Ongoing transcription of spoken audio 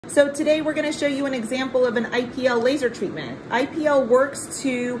So today we're going to show you an example of an IPL laser treatment. IPL works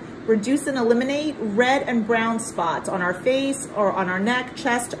to reduce and eliminate red and brown spots on our face or on our neck,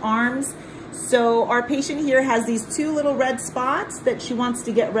 chest, arms. So our patient here has these two little red spots that she wants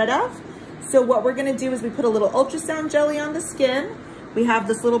to get rid of. So what we're going to do is we put a little ultrasound jelly on the skin. We have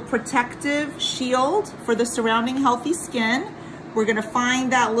this little protective shield for the surrounding healthy skin. We're going to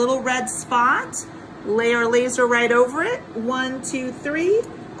find that little red spot, lay our laser right over it. 1, 2, 3.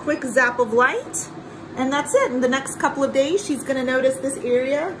 Quick zap of light, and that's it. In the next couple of days, she's going to notice this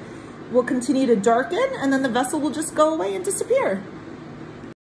area will continue to darken, and then the vessel will just go away and disappear.